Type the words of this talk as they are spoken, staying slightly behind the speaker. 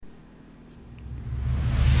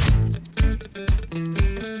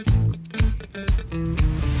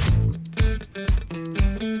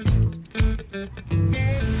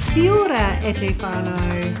e te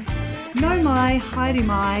whānau. Nau mai, haere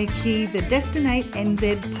mai ki the Destinate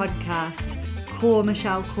NZ podcast. Ko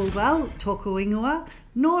Michelle Caldwell, tōku ingoa.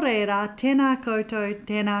 Nō reira, tēnā koutou,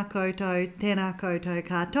 tēnā koutou, tēnā koutou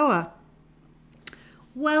katoa.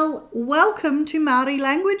 Well, welcome to Māori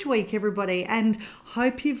Language Week, everybody, and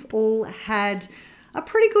hope you've all had a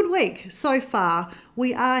pretty good week so far.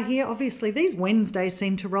 We are here, obviously, these Wednesdays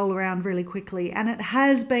seem to roll around really quickly, and it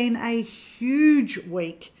has been a huge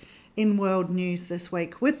week in world news this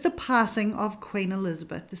week with the passing of Queen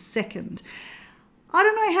Elizabeth II. I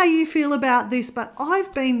don't know how you feel about this, but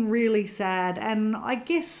I've been really sad, and I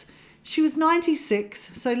guess she was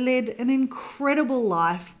 96, so led an incredible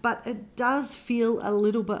life, but it does feel a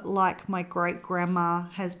little bit like my great-grandma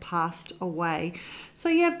has passed away. So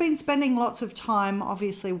yeah, I've been spending lots of time,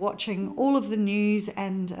 obviously, watching all of the news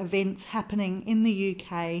and events happening in the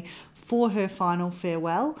UK for her final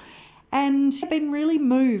farewell, and I've been really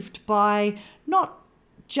moved by not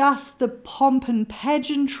just the pomp and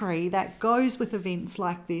pageantry that goes with events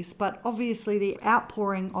like this, but obviously the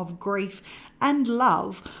outpouring of grief and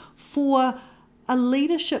love for a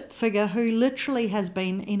leadership figure who literally has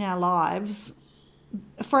been in our lives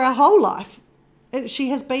for our whole life. She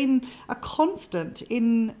has been a constant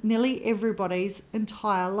in nearly everybody's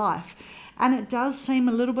entire life. And it does seem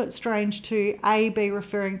a little bit strange to be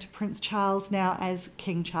referring to Prince Charles now as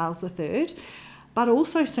King Charles III, but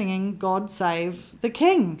also singing God Save the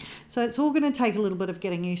King. So it's all going to take a little bit of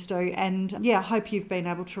getting used to. And yeah, I hope you've been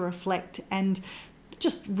able to reflect and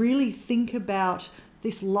just really think about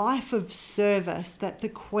this life of service that the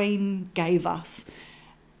Queen gave us.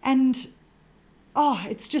 And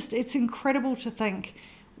it's incredible to think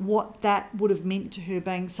what that would have meant to her,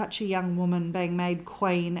 being such a young woman, being made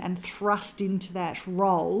Queen and thrust into that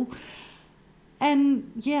role.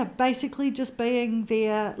 And yeah, basically just being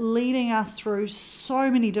there, leading us through so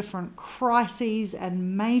many different crises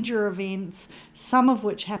and major events, some of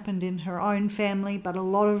which happened in her own family, but a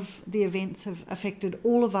lot of the events have affected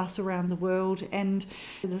all of us around the world. And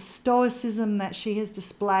the stoicism that she has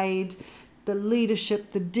displayed, the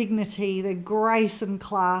leadership, the dignity, the grace and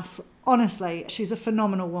class, honestly, she's a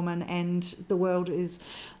phenomenal woman, and the world is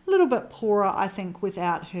a little bit poorer, I think,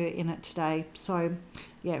 without her in it today. So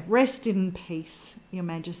yeah, rest in peace, Your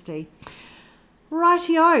Majesty.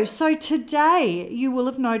 Rightio, so today you will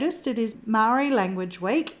have noticed it is Māori Language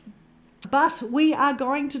Week, but we are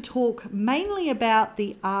going to talk mainly about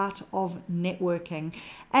the art of networking.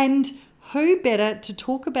 And who better to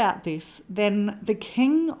talk about this than the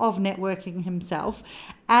king of networking himself,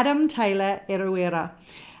 Adam Taylor Eruera.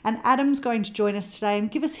 And Adam's going to join us today and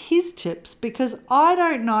give us his tips, because I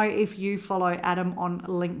don't know if you follow Adam on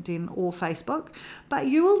LinkedIn or Facebook, but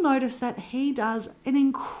you will notice that he does an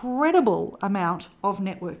incredible amount of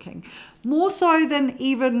networking, more so than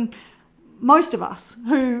even most of us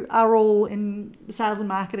who are all in sales and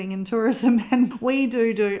marketing and tourism, and we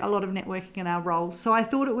do a lot of networking in our roles. So I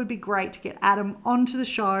thought it would be great to get Adam onto the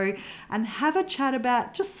show and have a chat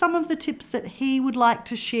about just some of the tips that he would like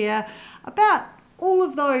to share about all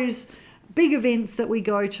of those big events that we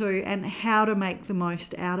go to and how to make the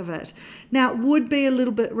most out of it. Now, it would be a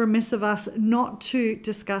little bit remiss of us not to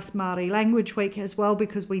discuss Māori Language Week as well,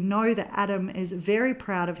 because we know that Adam is very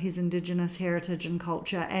proud of his Indigenous heritage and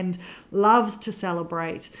culture and loves to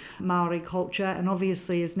celebrate Māori culture, and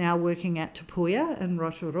obviously is now working at Te Puia in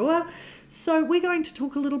Rotorua. So we're going to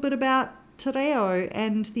talk a little bit about te reo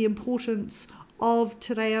and the importance of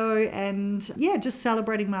te reo and just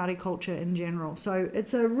celebrating Māori culture in general. So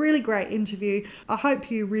it's a really great interview. I hope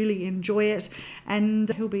you really enjoy it, and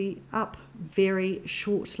he'll be up very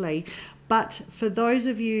shortly. But for those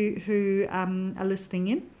of you who are listening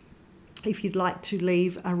in, if you'd like to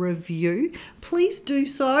leave a review, please do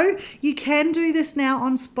so. You can do this now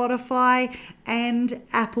on Spotify and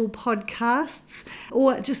Apple Podcasts,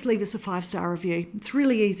 or just leave us a 5-star review. It's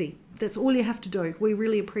really easy. That's all you have to do. We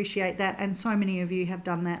really appreciate that, and so many of you have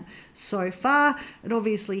done that so far. It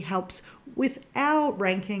obviously helps with our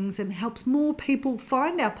rankings and helps more people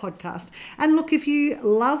find our podcast. And look, if you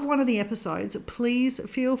love one of the episodes, please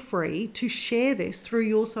feel free to share this through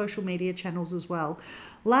your social media channels as well.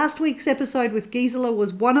 Last week's episode with Gisela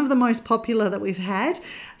was one of the most popular that we've had.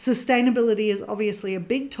 Sustainability is obviously a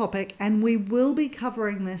big topic, and we will be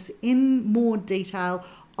covering this in more detail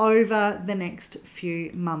over the next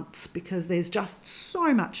few months, because there's just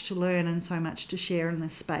so much to learn and so much to share in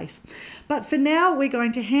this space. But for now, we're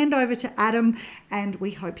going to hand over to Adam, and we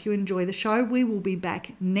hope you enjoy the show. We will be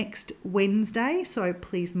back next Wednesday, so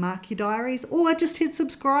please mark your diaries or just hit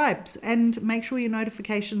subscribe and make sure your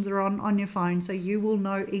notifications are on your phone so you will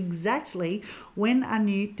know exactly when a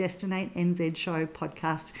new Destinate NZ Show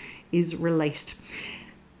podcast is released.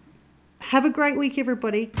 Have a great week,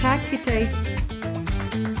 everybody. Ka kite.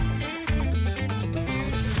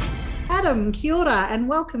 Adam, kia ora, and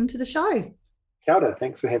welcome to the show. Kia ora,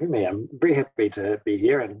 thanks for having me. I'm very happy to be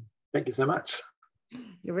here, and thank you so much.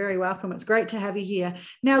 You're very welcome. It's great to have you here.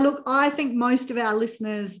 Now, look, I think most of our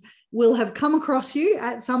listeners will have come across you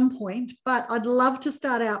at some point, but I'd love to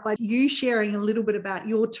start out by you sharing a little bit about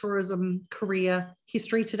your tourism career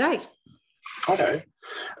history to date. Okay.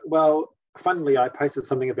 Well, funnily, I posted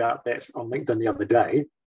something about that on LinkedIn the other day.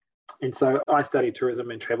 And so I studied tourism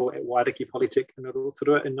and travel at Wairakei Polytech in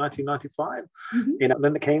Rotorua in 1995. Mm-hmm. And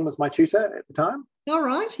Linda Keane was my tutor at the time. All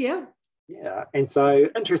right, yeah. Yeah. And so,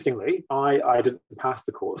 interestingly, I didn't pass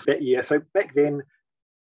the course that year. So back then,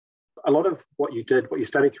 a lot of what you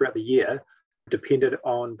studied throughout the year depended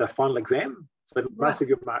on the final exam. So most of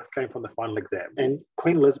your marks came from the final exam. And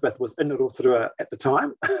Queen Elizabeth was in Rotorua at the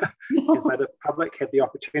time. And so the public had the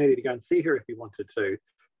opportunity to go and see her if you wanted to.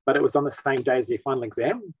 But it was on the same day as their final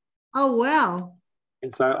exam. Oh, wow.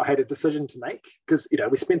 And so I had a decision to make because,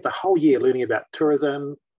 we spent the whole year learning about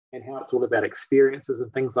tourism and how it's all about experiences and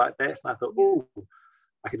things like that. And I thought,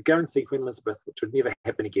 I could go and see Queen Elizabeth, which would never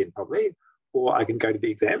happen again probably, or I can go to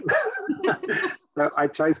the exam. So I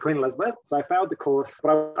chose Queen Elizabeth. So I failed the course,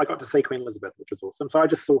 but I got to see Queen Elizabeth, which was awesome. So I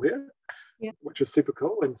just saw her, which was super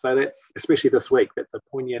cool. And so that's, especially this week, that's a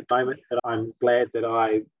poignant moment that I'm glad that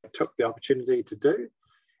I took the opportunity to do.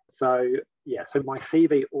 So my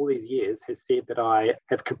CV all these years has said that I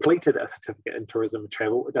have completed a certificate in tourism and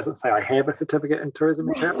travel. It doesn't say I have a certificate in tourism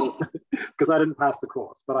and travel because I didn't pass the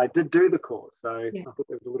course, but I did do the course. So I thought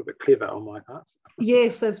it was a little bit clever on my part.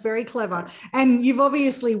 Yes, that's very clever. And you've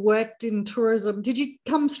obviously worked in tourism. Did you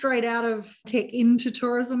come straight out of tech into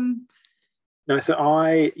tourism? No, so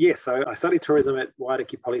I studied tourism at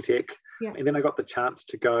Wairakei Polytech, and then I got the chance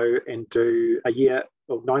to go and do a year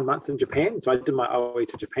or 9 months in Japan. So I did my OE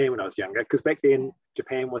to Japan when I was younger, because back then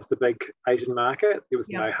Japan was the big Asian market. There was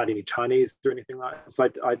hardly any Chinese or anything like that. So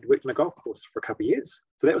I'd worked on a golf course for a couple of years.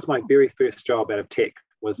 So that was my very first job out of tech,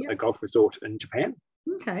 was a golf resort in Japan.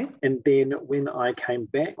 Okay. And then when I came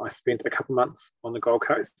back, I spent a couple of months on the Gold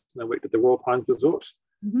Coast, and I worked at the Royal Pines Resort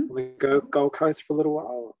on the Gold Coast for a little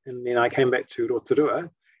while. And then I came back to Rotorua,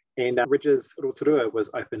 and Ridges Rotorua was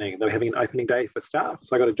opening. They were having an opening day for staff.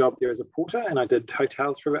 So I got a job there as a porter, and I did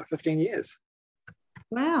hotels for about 15 years.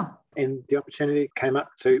 Wow. And the opportunity came up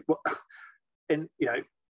to, in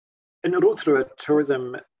Rotorua,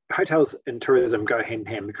 hotels and tourism go hand in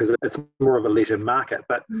hand because it's more of a leisure market.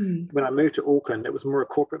 But when I moved to Auckland, it was more a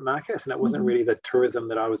corporate market, and it wasn't really the tourism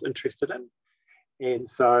that I was interested in. And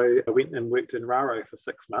so I went and worked in Raro for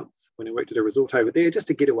 6 months when I worked at a resort over there, just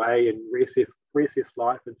to get away and reassess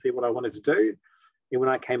life and see what I wanted to do. And when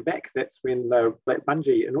I came back, that's when the Black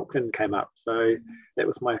Bungee in Auckland came up. So that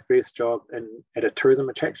was my first job at a tourism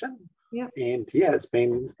attraction. Yeah. And it's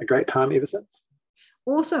been a great time ever since.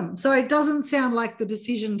 Awesome. So it doesn't sound like the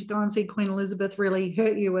decision to go and see Queen Elizabeth really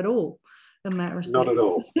hurt you at all in that respect. Not at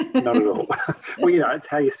all. Not at all. Well, it's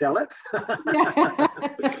how you sell it.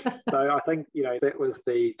 So I think, that was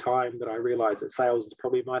the time that I realised that sales is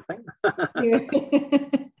probably my thing.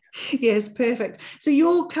 Yes, perfect. So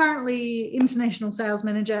you're currently International Sales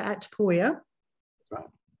Manager at Te Puia. That's right.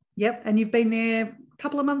 Yep. And you've been there a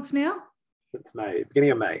couple of months now? Since May,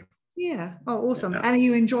 beginning of May. Yeah. Oh, awesome. Yeah. And are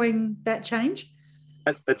you enjoying that change?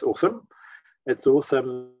 It's awesome. It's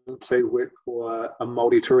awesome to work for a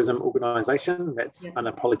Māori tourism organisation that's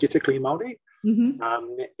unapologetically Māori.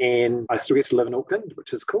 And I still get to live in Auckland,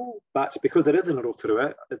 which is cool. But because it is in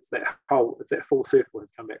Rotorua, it's that full circle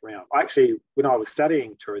has come back around. When I was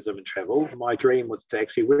studying tourism and travel, my dream was to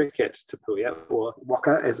actually work at Te Puia, or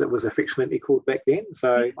Waka as it was affectionately called back then.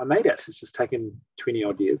 So I made it. It's just taken 20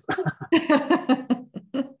 odd years.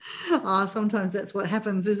 Sometimes that's what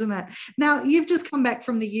happens, isn't it? Now, you've just come back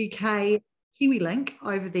from the UK, KiwiLink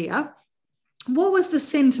over there. What was the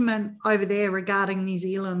sentiment over there regarding New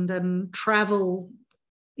Zealand and travel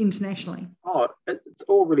internationally? Oh, it's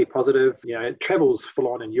all really positive. Travel's full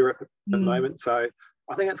on in Europe at the moment. So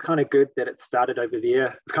I think it's kind of good that it started over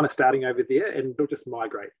there. It's kind of starting over there, and it'll just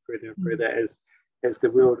migrate further and further as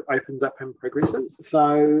the world opens up and progresses.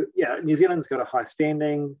 So, New Zealand's got a high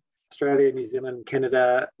standing. Australia, New Zealand,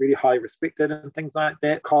 Canada, really highly respected and things like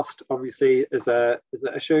that. Cost obviously is an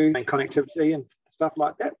issue, and connectivity and stuff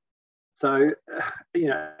like that. So,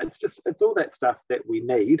 it's all that stuff that we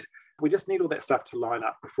need. We just need all that stuff to line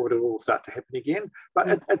up before it'll all start to happen again.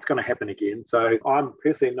 But it's going to happen again. So I'm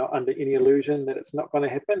personally not under any illusion that it's not going to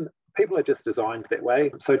happen. People are just designed that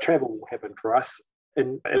way. So travel will happen for us,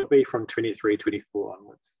 and it'll be from 23, 24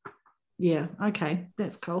 onwards. Yeah, okay,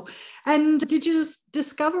 that's cool. And did you just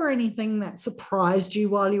discover anything that surprised you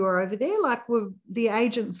while you were over there? Like, were the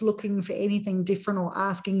agents looking for anything different or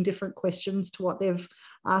asking different questions to what they've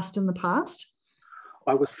asked in the past?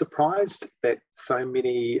 I was surprised that so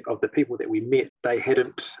many of the people that we met, they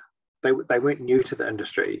weren't new to the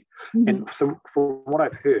industry. Mm-hmm. And from what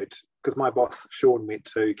I've heard, because my boss, Sean, went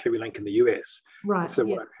to KiwiLink in the US. Right. So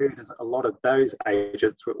what I've heard is a lot of those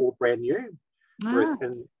agents were all brand new. Whereas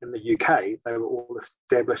in the UK, they were all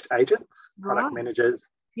established agents, product managers.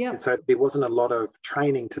 Yeah. And so there wasn't a lot of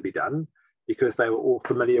training to be done because they were all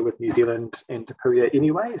familiar with New Zealand and Te Puia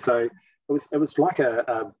anyway. So it was like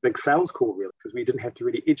a big sales call, really, because we didn't have to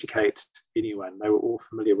really educate anyone. They were all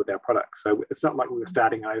familiar with our products. So it's not like we were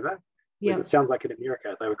starting over. Yeah. It sounds like in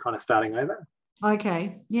America, they were kind of starting over.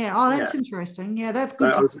 Okay. Yeah. Oh, that's interesting. Yeah, that's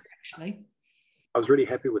good to know, actually. I was really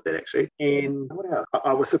happy with that, actually. And what else?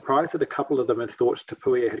 I was surprised that a couple of them had thought Te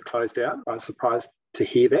Puia had closed down. I was surprised to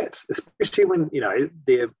hear that, especially when,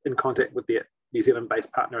 they're in contact with their New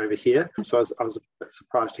Zealand-based partner over here. So I was a bit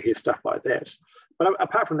surprised to hear stuff like that. But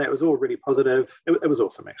apart from that, it was all really positive. It was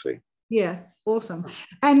awesome, actually. Yeah, awesome.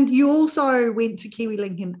 And you also went to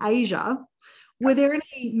KiwiLink in Asia. Were there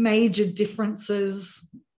any major differences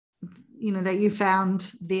that you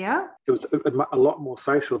found there? It was a lot more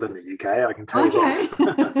social than the UK, I can tell you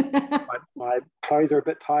that. my clothes are a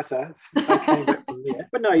bit tighter since I came back from there.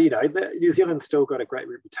 But no, New Zealand's still got a great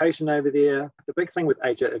reputation over there. The big thing with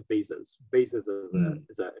Asia are visas. Visas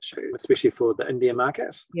is an issue, especially for the India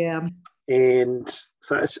market. Yeah. And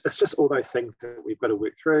so it's just all those things that we've got to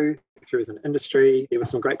work through as an industry. There were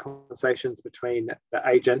some great conversations between the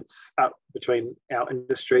agents, between our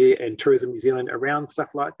industry and Tourism New Zealand around stuff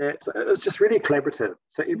like that. So it was just really collaborative.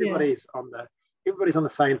 So everybody's on the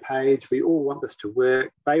same page. We all want this to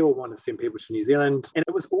work. They all want to send people to New Zealand. And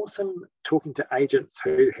it was awesome talking to agents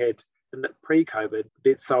who had, in the pre-COVID,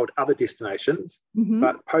 they'd sold other destinations,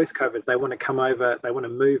 but post-COVID, they want to come over, they want to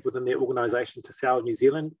move within their organisation to sell New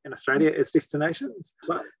Zealand and Australia as destinations.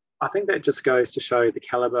 So I think that just goes to show the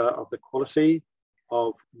calibre of the quality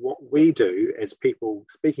of what we do as people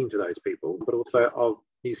speaking to those people, but also of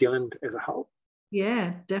New Zealand as a whole.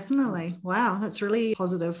 Yeah, definitely. Wow, that's really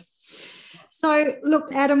positive. So,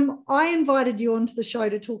 look, Adam, I invited you onto the show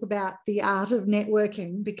to talk about the art of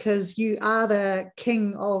networking because you are the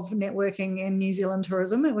king of networking in New Zealand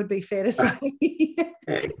tourism, it would be fair to say.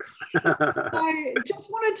 Thanks. So,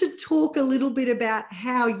 just wanted to talk a little bit about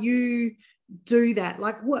how you do that.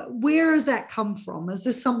 Like, where has that come from? Is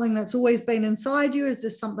this something that's always been inside you? Is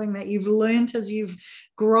this something that you've learned as you've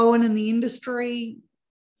grown in the industry?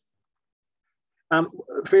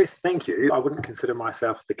 First, thank you. I wouldn't consider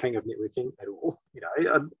myself the king of networking at all.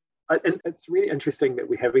 And it's really interesting that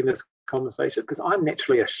we're having this conversation because I'm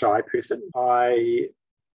naturally a shy person. It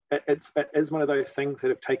is one of those things that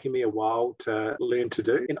have taken me a while to learn to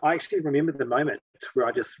do. And I actually remember the moment where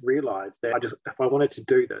I just realised that if I wanted to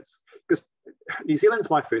do this, because New Zealand's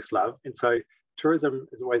my first love, and so tourism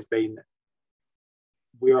has always been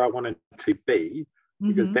where I wanted to be.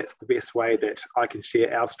 Because that's the best way that I can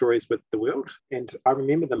share our stories with the world. And I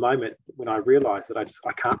remember the moment when I realised that I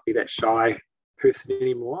can't be that shy person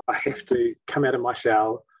anymore. I have to come out of my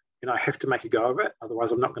shell and I have to make a go of it.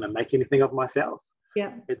 Otherwise, I'm not going to make anything of myself.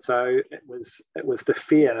 Yeah. And so it was the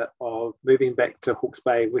fear of moving back to Hawke's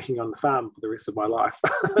Bay, working on the farm for the rest of my life.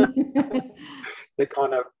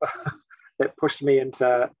 That pushed me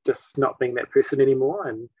into just not being that person anymore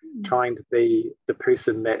and trying to be the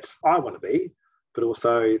person that I want to be, but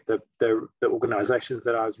also the organisations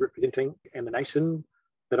that I was representing and the nation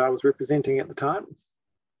that I was representing at the time.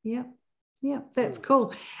 Yeah, that's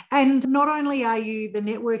cool. And not only are you the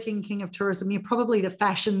networking king of tourism, you're probably the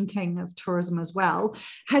fashion king of tourism as well.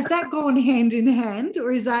 Has that gone hand in hand,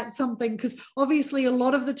 or is that something, because obviously a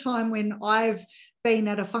lot of the time when I've been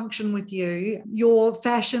at a function with you, your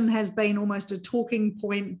fashion has been almost a talking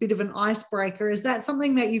point, bit of an icebreaker. Is that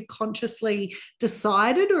something that you've consciously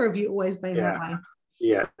decided, or have you always been that way?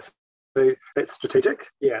 Yeah. So that's strategic.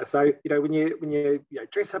 Yeah. So, when you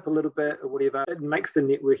dress up a little bit or whatever, it makes the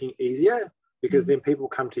networking easier because then people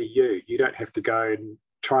come to you. You don't have to go and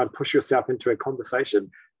try and push yourself into a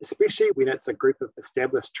conversation, especially when it's a group of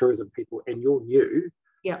established tourism people and you're new.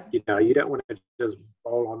 Yeah. You know, you don't want to just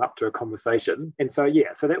roll on up to a conversation. And so,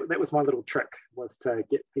 yeah, so that was my little trick, was to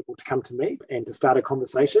get people to come to me and to start a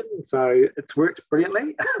conversation. So it's worked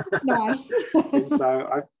brilliantly. Nice. And so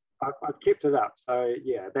I've kept it up. So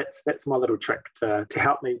yeah, that's my little trick to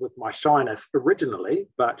help me with my shyness originally.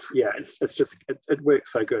 But yeah, it's just it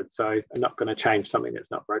works so good. So I'm not going to change something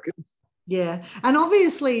that's not broken. Yeah. And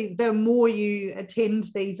obviously, the more you attend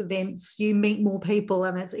these events, you meet more people,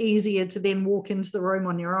 and it's easier to then walk into the room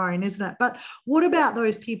on your own, isn't it? But what about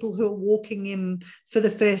those people who are walking in for the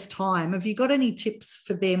first time? Have you got any tips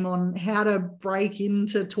for them on how to break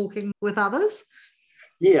into talking with others?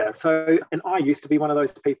 Yeah, so, and I used to be one of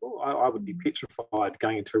those people. I would be petrified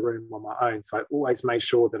going into a room on my own. So I always made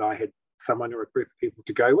sure that I had someone or a group of people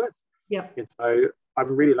to go with. Yep. And so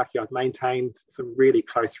I'm really lucky. I've maintained some really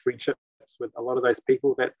close friendships with a lot of those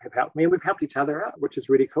people that have helped me, and we've helped each other out, which is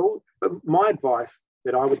really cool. But my advice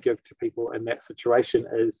that I would give to people in that situation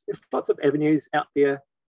is there's lots of avenues out there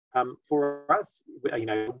for us. You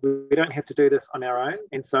know, we don't have to do this on our own.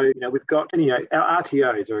 And so, you know, we've got, you know, our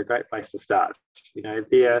RTOs are a great place to start. You know,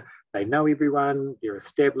 they know everyone, they're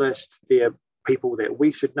established, they're people that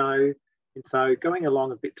we should know. And so going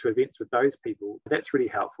along a bit to events with those people, that's really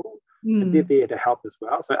helpful. And they're there to help as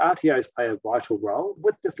well. So RTOs play a vital role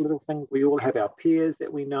with just little things. We all have our peers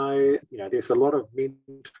that we know. You know, there's a lot of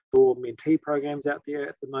mentor-mentee programs out there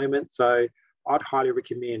at the moment. So I'd highly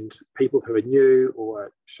recommend people who are new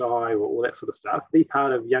or shy or all that sort of stuff be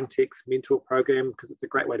part of Young Tech's mentor program, because it's a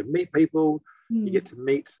great way to meet people. You get to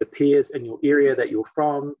meet the peers in your area that you're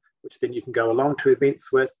from, which then you can go along to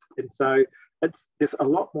events with. And so there's a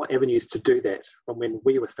lot more avenues to do that from when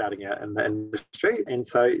we were starting out in the industry. And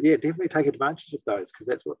so, yeah, definitely take advantage of those, because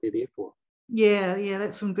that's what they're there for. Yeah,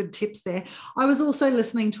 that's some good tips there. I was also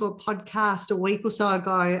listening to a podcast a week or so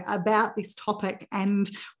ago about this topic, and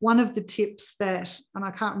one of the tips that, and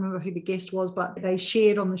I can't remember who the guest was, but they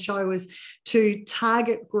shared on the show, was to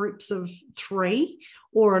target groups of 3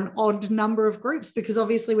 or an odd number of groups, because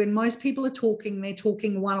obviously when most people are talking, they're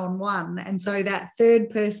talking one-on-one. And so that third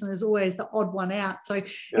person is always the odd one out. So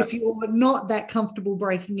if you're not that comfortable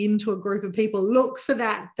breaking into a group of people, look for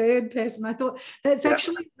that third person. I thought that's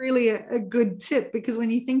actually really a good tip, because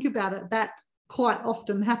when you think about it, that quite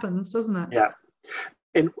often happens, doesn't it? Yeah.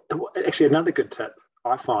 And actually another good tip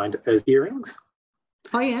I find is earrings.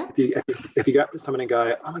 Oh, yeah. If you go up to someone and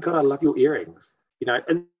go, oh my God, I love your earrings, you know,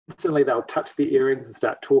 instantly they'll touch the earrings and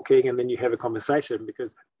start talking, and then you have a conversation,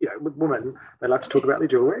 because, you know, with women, they like to talk about their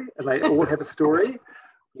jewelry, and they all have a story,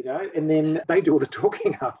 you know, and then they do all the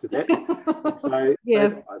talking after that. So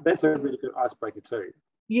that's a really good icebreaker too.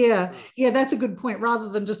 Yeah, that's a good point. Rather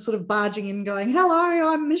than just sort of barging in going,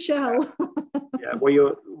 hello, I'm Michelle. Yeah, while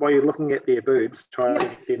you're looking at their boobs, trying to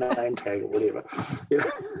get their name tag or whatever. Yeah.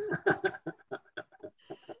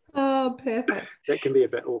 Oh, perfect. That can be a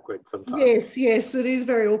bit awkward sometimes. Yes, it is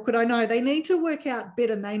very awkward. I know. They need to work out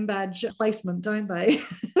better name badge placement, don't they?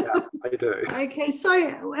 Yeah, they do. Okay, so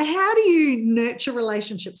how do you nurture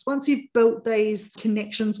relationships? Once you've built these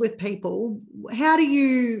connections with people, how do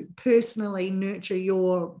you personally nurture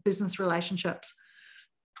your business relationships?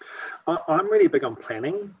 I'm really big on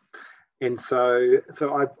planning. And so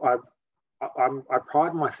I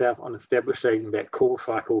pride myself on establishing that call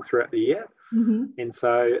cycle throughout the year. Mm-hmm. And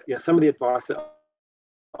so, you know, some of the advice that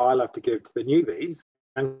I love to give to the newbies,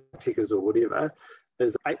 young techers or whatever,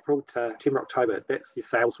 is April to September, October. That's your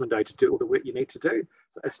sales window to do all the work you need to do.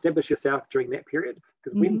 So establish yourself during that period,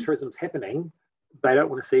 because when tourism's happening, they don't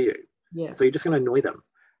want to see you. Yeah. So you're just going to annoy them.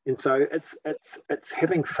 And so it's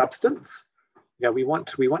having substance. You know, we want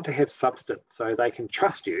to have substance so they can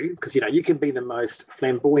trust you, because, you know, you can be the most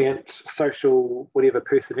flamboyant, social, whatever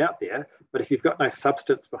person out there, but if you've got no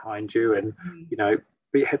substance behind you and, you know,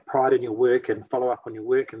 have pride in your work and follow up on your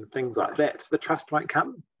work and things like that, the trust won't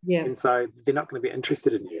come. Yeah. And so they're not going to be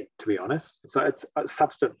interested in you, to be honest. So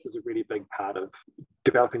substance is a really big part of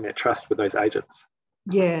developing that trust with those agents.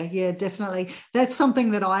 Yeah, definitely. That's something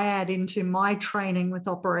that I add into my training with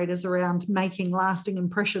operators around making lasting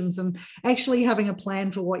impressions, and actually having a plan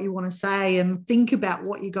for what you want to say, and think about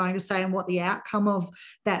what you're going to say and what the outcome of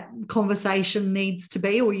that conversation needs to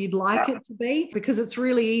be, or you'd like it to be, because it's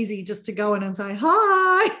really easy just to go in and say,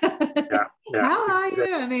 hi, how are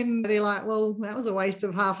you? And then they're like, well, that was a waste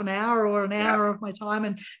of half an hour or an hour of my time.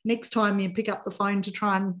 And next time you pick up the phone to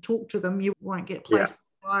try and talk to them, you won't get placed in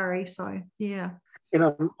the diary. So, yeah. And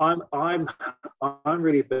I'm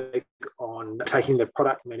really big on taking the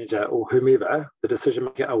product manager or whomever, the decision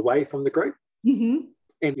maker, away from the group. Mm-hmm.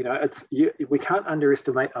 And, you know, we can't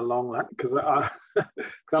underestimate a long lunch, because I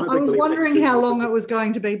was wondering how long it was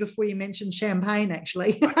going to be before you mentioned champagne,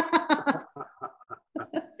 actually.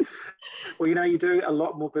 Well, you do a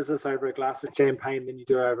lot more business over a glass of champagne than you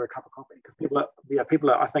do over a cup of coffee, because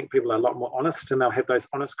I think people are a lot more honest, and they'll have those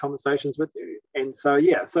honest conversations with you. And so,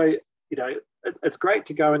 it's great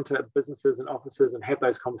to go into businesses and offices and have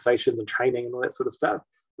those conversations and training and all that sort of stuff.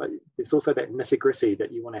 But there's also that nitty-gritty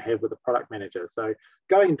that you want to have with a product manager. So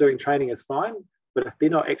going and doing training is fine, but if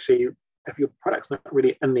your product's not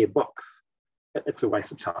really in their books, it's a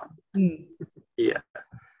waste of time. Yeah.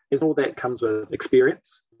 And all that comes with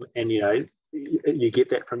experience, and you get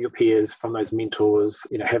that from your peers, from those mentors,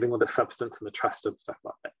 having all the substance and the trust and stuff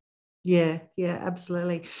like that. Yeah,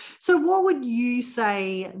 absolutely. So what would you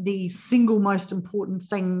say the single most important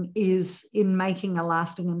thing is in making a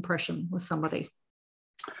lasting impression with somebody?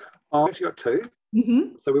 I've actually got two.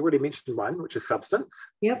 Mm-hmm. So we've already mentioned one, which is substance.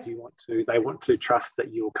 Yep. They want to trust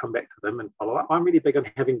that you'll come back to them and follow up. I'm really big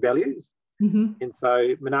on having values. Mm-hmm. And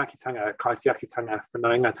so manaakitanga, kaitiakitanga,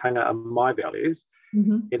 whanaungatanga are my values.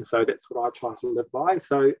 Mm-hmm. And so that's what I try to live by.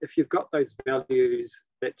 So if you've got those values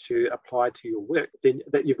that you apply to your work, then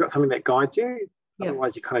that you've got something that guides you. Yep.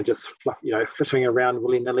 Otherwise, you kind of just flitting around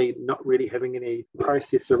willy-nilly, not really having any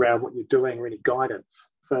process around what you're doing or any guidance.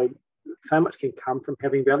 So much can come from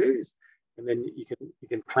having values. And then you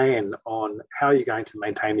can plan on how you're going to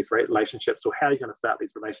maintain these relationships, or how you're going to start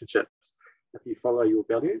these relationships if you follow your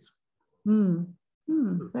values.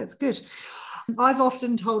 That's good. I've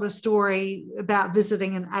often told a story about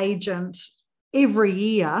visiting an agent every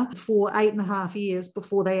year for 8.5 years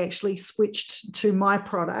before they actually switched to my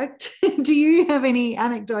product. Do you have any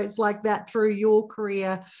anecdotes like that through your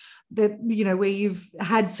career that, where you've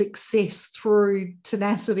had success through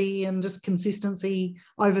tenacity and just consistency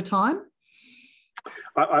over time?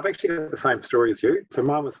 I've actually got the same story as you. So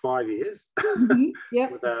mine was 5 years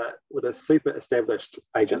Yep. with a super established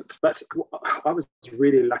agent. But I was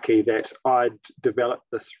really lucky that I'd developed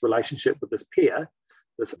this relationship with this peer,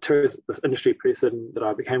 this industry person that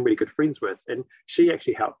I became really good friends with, and she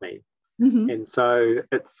actually helped me. Mm-hmm. And so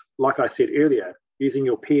it's like I said earlier, using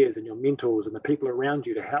your peers and your mentors and the people around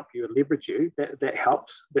you to help you and leverage you, that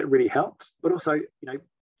helped. That really helped. But also,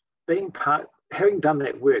 having done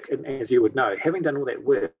that work, and as you would know, having done all that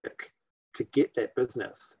work to get that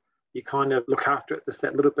business, you kind of look after it just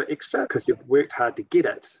that little bit extra because you've worked hard to get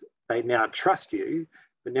it. They now trust you,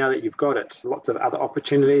 but now that you've got it, lots of other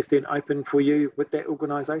opportunities then open for you with that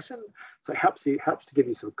organisation. So it helps to give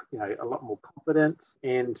you some, a lot more confidence,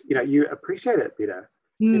 and you appreciate it better.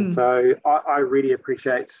 And so I really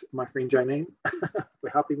appreciate my friend Janine for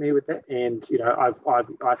helping me with that, and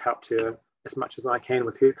I've helped her as much as I can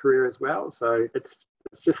with her career as well. So it's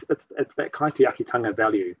that kaitiakitanga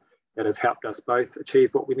value that has helped us both achieve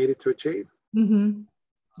what we needed to achieve. Mm-hmm.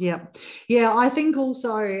 Yeah. I think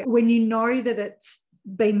also when you know that it's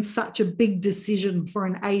been such a big decision for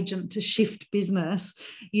an agent to shift business,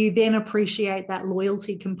 you then appreciate that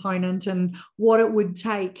loyalty component and what it would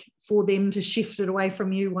take for them to shift it away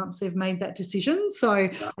from you once they've made that decision. So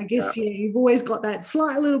I guess you've always got that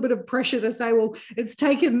slight little bit of pressure to say, well, it's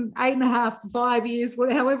taken 8.5, 5 years,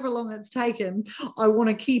 however long it's taken, I want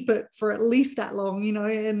to keep it for at least that long,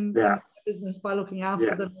 and business by looking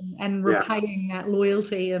after them and repaying that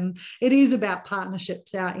loyalty. And it is about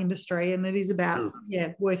partnerships, our industry, and it is about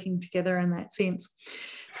working together in that sense.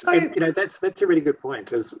 So that's a really good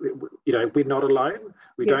point. Is we're not alone.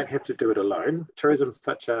 We don't have to do it alone. Tourism's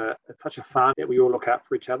such a farm that we all look out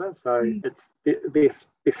for each other. So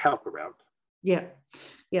there's help around. Yeah,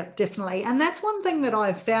 definitely. And that's one thing that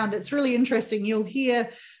I've found. It's really interesting. You'll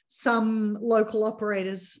hear some local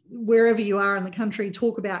operators, wherever you are in the country,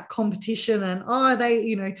 talk about competition and,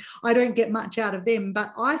 I don't get much out of them.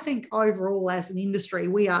 But I think overall as an industry,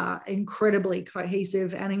 we are incredibly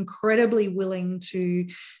cohesive and incredibly willing to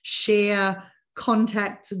share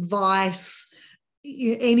contacts, advice,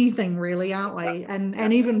 anything really, aren't we?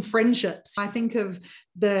 And even friendships. I think of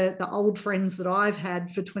the old friends that I've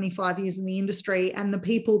had for 25 years in the industry and the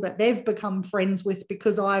people that they've become friends with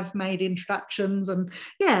because I've made introductions, and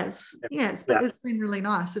it's been really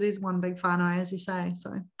nice. It is one big whānau, as you say.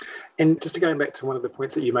 So, and just going back to one of the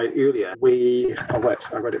points that you made earlier, I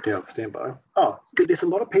wrote it down, stand by. There's a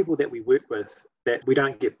lot of people that we work with that we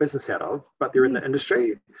don't get business out of, but they're in the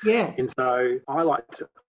industry. Yeah. And so I like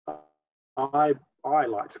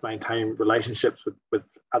to maintain relationships with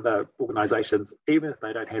other organisations, even if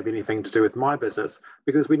they don't have anything to do with my business,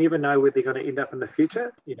 because we never know where they're going to end up in the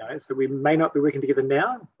future. So we may not be working together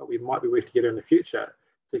now, but we might be working together in the future.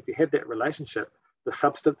 So if you have that relationship, the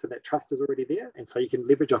substance and that trust is already there, and so you can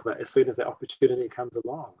leverage off it as soon as that opportunity comes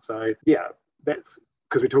along. So that's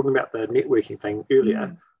because we're talking about the networking thing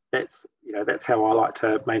earlier. That's how I like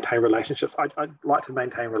to maintain relationships. I'd like to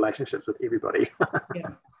maintain relationships with everybody.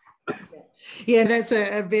 Yeah, that's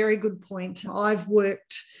a very good point. I've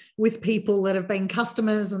worked with people that have been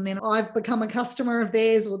customers, and then I've become a customer of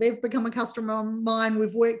theirs, or they've become a customer of mine.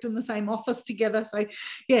 We've worked in the same office together. So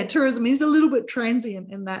yeah, tourism is a little bit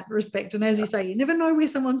transient in that respect. And as you say, you never know where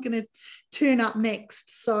someone's going to turn up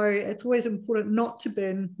next. So it's always important not to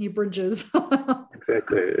burn your bridges.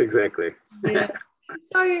 Exactly. Yeah.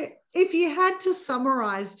 So if you had to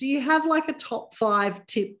summarize, do you have like a top 5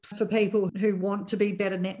 tips for people who want to be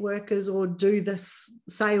better networkers or do this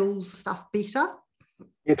sales stuff better?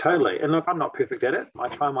 Yeah, totally. And look, I'm not perfect at it. I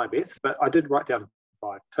try my best, but I did write down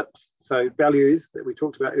 5 tips. So values that we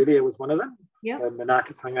talked about earlier was one of them. Yeah. So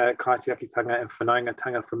manaakitanga, kaitiakitanga, and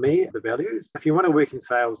whanaungatanga for me, the values. If you want to work in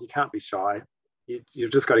sales, you can't be shy.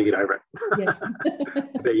 You've just got to get over it. Yeah.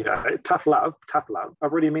 But, tough love.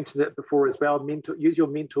 I've already mentioned it before as well. Use your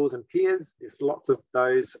mentors and peers. There's lots of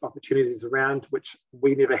those opportunities around which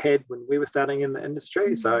we never had when we were starting in the industry.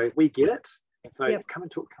 Mm-hmm. So we get it. So come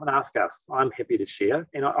and ask us. I'm happy to share.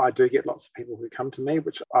 And I do get lots of people who come to me,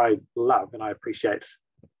 which I love and I appreciate.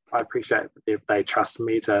 That they trust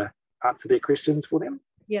me to answer their questions for them.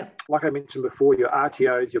 Yeah. Like I mentioned before, your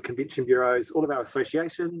RTOs, your convention bureaus, all of our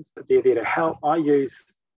associations, they're there to help.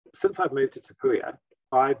 Since I've moved to Te Puia,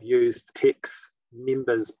 I've used Tech's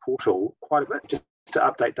members portal quite a bit just to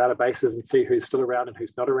update databases and see who's still around and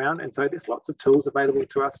who's not around. And so there's lots of tools available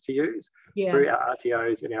to us to use through our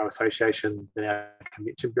RTOs and our associations and our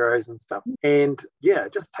convention bureaus and stuff. And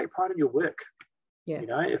just take pride in your work. Yeah.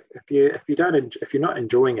 If you're not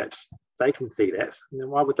enjoying it, they can see that, and then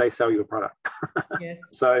why would they sell you a product? Yeah.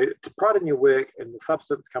 So to pride in your work, and the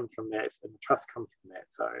substance comes from that, and the trust comes from that.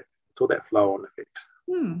 So it's all that flow on effect.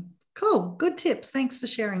 Cool. Good tips. Thanks for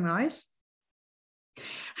sharing those.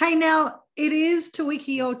 Hey, now it is Te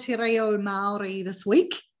Wiki o Te Reo Māori this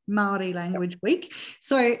week, Māori Language Week.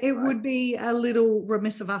 So it would be a little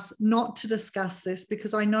remiss of us not to discuss this,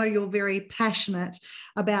 because I know you're very passionate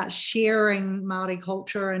about sharing Māori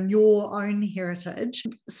culture and your own heritage.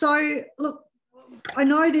 So look, I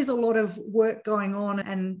know there's a lot of work going on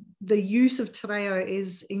and the use of te reo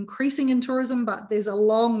is increasing in tourism, but there's a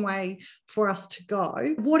long way for us to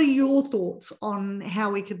go. What are your thoughts on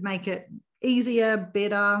how we could make it easier,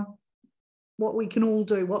 better, what we can all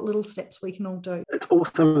do, what little steps we can all do? It's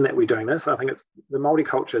awesome that we're doing this. I think the Māori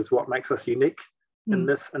culture is what makes us unique in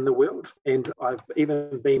the world. And I've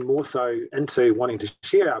even been more so into wanting to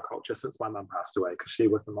share our culture since my mum passed away, because she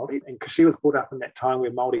was the Māori, and because she was brought up in that time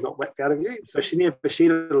where Māori got whacked out of you. So she never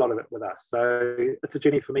shared a lot of it with us. So it's a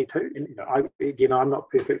journey for me too. And I'm not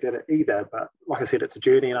perfect at it either, but like I said, it's a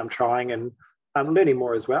journey and I'm trying and I'm learning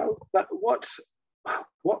more as well. But what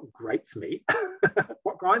grates me,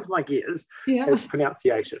 what grinds my gears is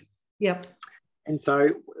pronunciation. Yep. And so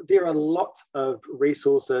there are lots of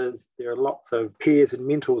resources, there are lots of peers and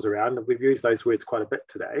mentors around, and we've used those words quite a bit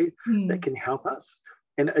today, that can help us.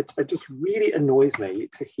 And it just really annoys me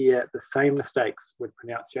to hear the same mistakes with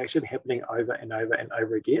pronunciation happening over and over and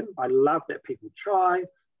over again. I love that people try,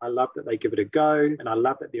 I love that they give it a go, and I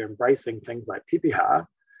love that they're embracing things like pepeha.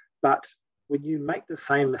 But when you make the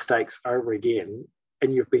same mistakes over again,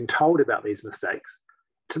 and you've been told about these mistakes,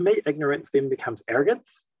 to me, ignorance then becomes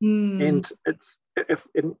arrogance. And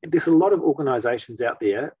there's a lot of organisations out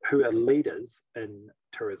there who are leaders in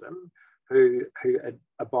tourism who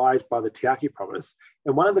abide by the Te Aki Promise.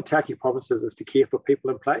 And one of the Te Aki promises is to care for people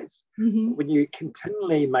in place. When you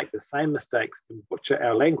continually make the same mistakes and butcher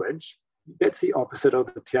our language, that's the opposite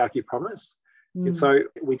of the Te Aki Promise. And so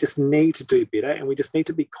we just need to do better, and we just need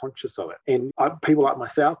to be conscious of it. And people like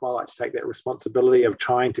myself, I like to take that responsibility of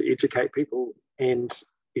trying to educate people. And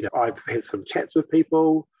I've had some chats with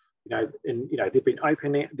people, and they've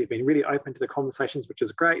been really open to the conversations, which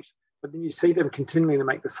is great. But then you see them continuing to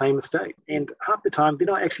make the same mistake, and half the time they're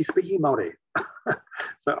not actually speaking Māori.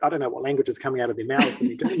 So I don't know what language is coming out of their mouths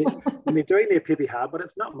when they're doing their pepeha, but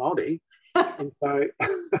it's not Māori. And so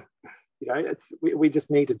we just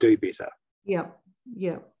need to do better. It's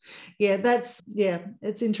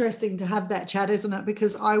interesting to have that chat, isn't it?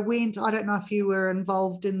 Because I don't know if you were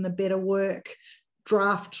involved in the Better Work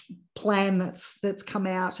draft plan that's come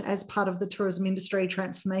out as part of the tourism industry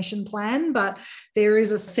transformation plan, but there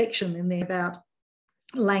is a section in there about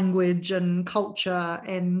language and culture,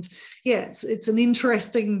 and it's an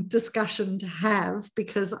interesting discussion to have,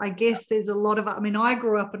 because I guess there's a lot of, I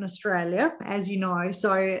grew up in Australia, as you know,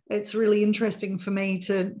 so it's really interesting for me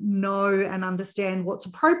to know and understand what's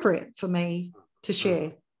appropriate for me to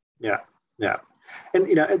share. And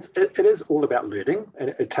it is all about learning, and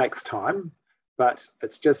it takes time, but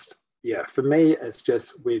it's just for me, it's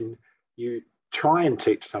just when you try and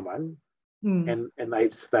teach someone and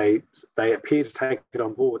they appear to take it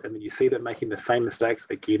on board, and then you see them making the same mistakes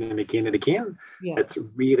again and again and again. Yeah. It's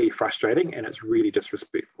really frustrating and it's really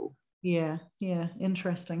disrespectful. Yeah,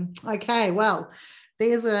 interesting. Okay, well,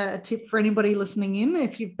 there's a tip for anybody listening in.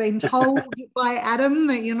 If you've been told by Adam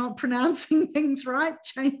that you're not pronouncing things right,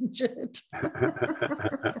 change it.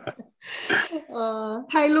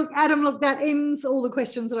 Hey, look, Adam, that ends all the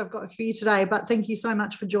questions that I've got for you today, but thank you so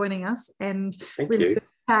much for joining us, and really good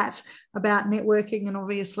chat about networking and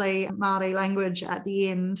obviously Māori language at the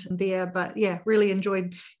end there. But yeah, really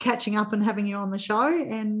enjoyed catching up and having you on the show,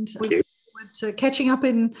 and thank you. To catching up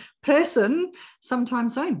in person sometime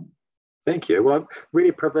soon. Thank you. Well, I'm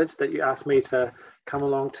really privileged that you asked me to come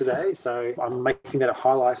along today. So I'm making that a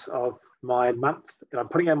highlight of my month, and I'm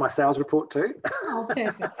putting in my sales report too. Oh,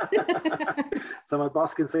 perfect. So my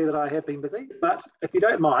boss can see that I have been busy. But if you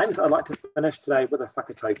don't mind, I'd like to finish today with a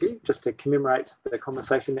whakatauki, just to commemorate the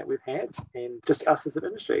conversation that we've had and just us as an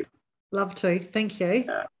industry. Love to. Thank you.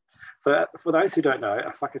 So for those who don't know,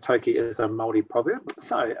 a whakatauki is a Māori proverb.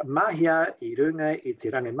 So, mahia I runga I te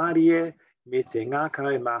rangimarie me te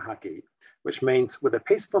ngākau mahaki, which means with a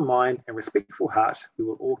peaceful mind and respectful heart, we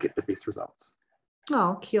will all get the best results.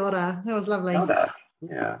 Oh, kia ora. That was lovely. Kia ora.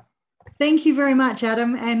 Yeah. Thank you very much,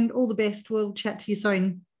 Adam, and all the best. We'll chat to you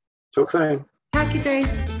soon. Talk soon. Ka kite.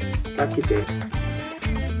 Ka kite.